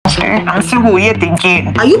And so we'll yet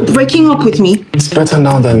again. Are you breaking up with me? It's better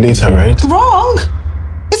now than later, right? Wrong.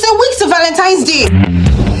 It's a week to Valentine's Day.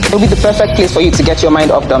 It'll be the perfect place for you to get your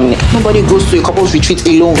mind off Dominic. Nobody goes to a couple's retreat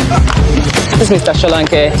alone. This is Mr.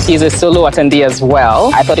 Sholanke. He's a solo attendee as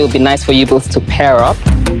well. I thought it would be nice for you both to pair up.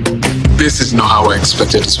 This is not how I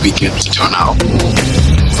expected this weekend to turn out.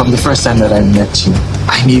 From the first time that I met you,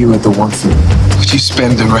 I knew you were the one for me. Would you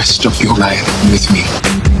spend the rest of your life with me?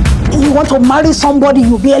 You want to marry somebody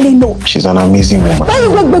you barely know. She's an amazing woman.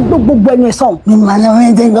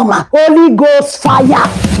 Holy Ghost fire.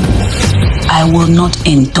 I will not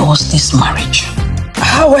endorse this marriage.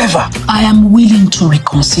 However, I am willing to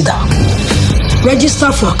reconsider.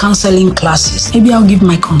 Register for counseling classes. Maybe I'll give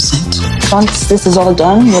my consent. Once this is all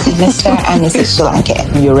done, you'll be Mr. and Mrs.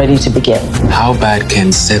 Sholanke. You're ready to begin. How bad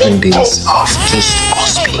can 7 days of just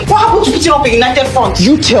us be? What happened to putting up a united front?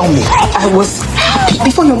 you tell me. I was happy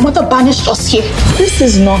before your mother banished us here. This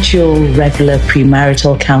is not your regular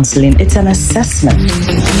premarital counseling. It's an assessment.